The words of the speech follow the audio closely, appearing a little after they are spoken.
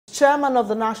chairman of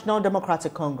the National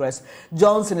Democratic Congress,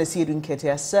 Aseidu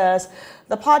Nketia, says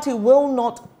the party will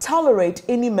not tolerate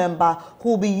any member who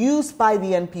will be used by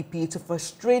the NPP to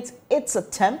frustrate its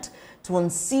attempt to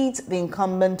unseat the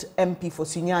incumbent MP for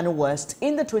Sunyani West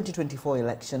in the 2024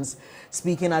 elections.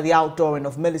 Speaking at the outdooring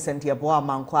of Millicent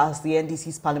Yeboah-Mankwa as the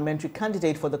NDC's parliamentary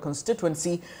candidate for the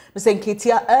constituency, Mr.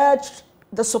 Nketia urged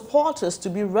the supporters to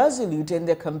be resolute in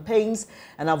their campaigns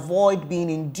and avoid being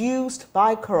induced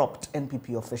by corrupt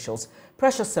NPP officials.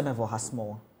 Precious Semevo has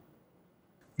more.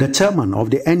 The chairman of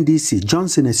the NDC,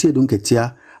 Aseidu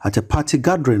Nketia, at a party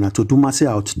gathering at Odumase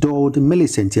outdoored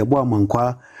Millicent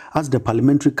Yeboah-Mankwa as the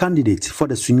parliamentary candidate for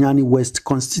the Sunyani West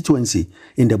constituency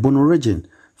in the Bono region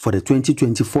for the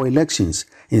 2024 elections,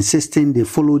 insisting they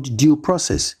followed due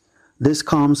process. This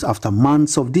comes after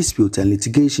months of disputes and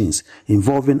litigations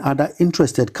involving other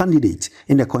interested candidates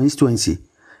in the constituency.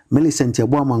 Millicent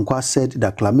Yeboah-Mankwa said the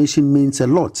acclamation means a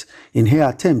lot in her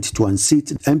attempt to unseat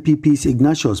NPP's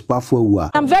Ignatius Bafo-Awuah.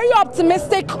 I'm very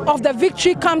optimistic of the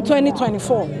victory come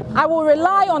 2024. I will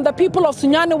rely on the people of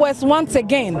Sunyani West once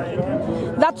again,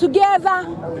 that together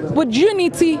with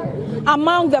unity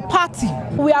among the party,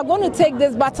 we are going to take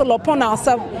this battle upon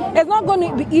ourselves. It's not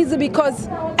going to be easy because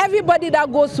everybody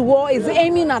that goes to war is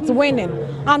aiming at winning.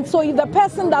 And so if the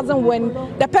person doesn't win,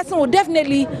 the person will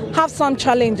definitely have some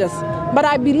challenges. But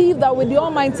I believe that with the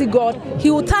Almighty God, He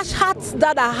will touch hearts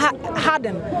that are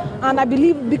hardened. And I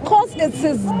believe because it's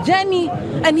His journey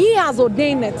and He has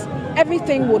ordained it,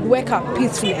 everything would work out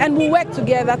peacefully and we'll work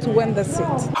together to win the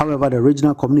seat. However, the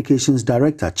Regional Communications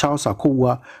Director, Charles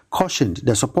Akowa, cautioned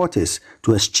the supporters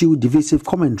to eschew divisive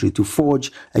commentary to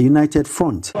forge a united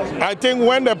front. I think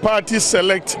when the parties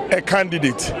select a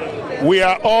candidate, we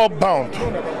are all bound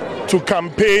to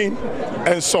campaign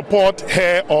and support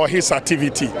her or his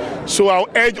activity. So I'll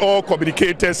urge all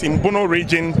communicators in Bono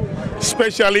region,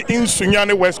 especially in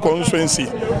Sunyani West constituency,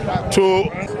 to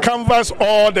canvass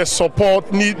all the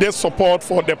support, needed support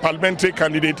for the parliamentary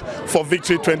candidate for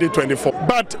victory 2024.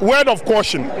 But word of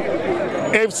caution,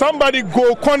 if somebody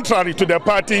go contrary to the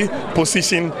party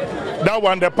position, that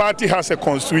one the party has a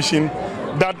constitution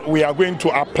that we are going to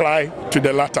apply to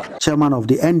the latter. Chairman of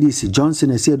the NDC,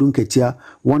 Aseidu Nketia,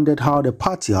 wondered how the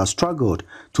party has struggled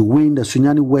to win the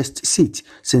Sunyani West seat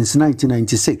since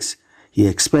 1996. He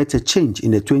expects a change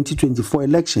in the 2024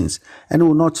 elections and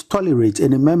will not tolerate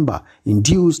any member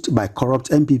induced by corrupt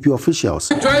NPP officials.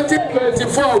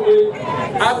 2024,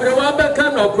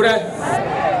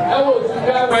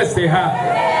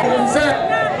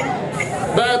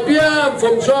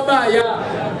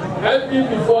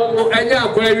 NPP for any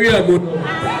aquarium,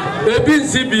 baby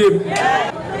CBM.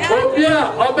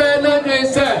 Obia, Obena,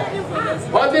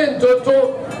 Odin Toto,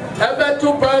 ever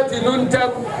 2 party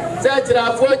Nuntam,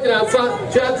 Satra 4 Grafa,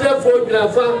 Chatra 4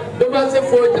 Grafa, Domasa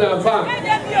 4 Grafa,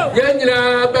 Yanya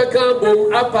Beckham,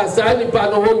 Apasani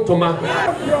Pano Toma,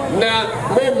 Na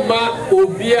Moma,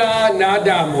 Obia,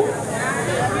 Nadamo.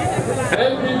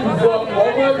 NPP for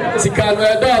Sikano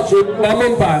Adolfo, Mamma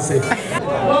Passe.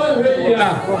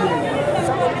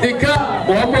 Tika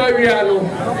Wamariano,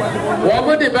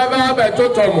 Wamadi Baba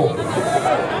Batotomo,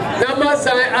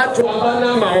 Namasai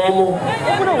Atuana Mawamo,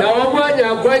 Nawamanya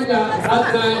Gwenya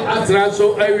Atraso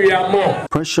area more.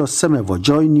 Precious Semevo,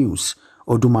 JoyNews,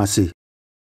 Odumase.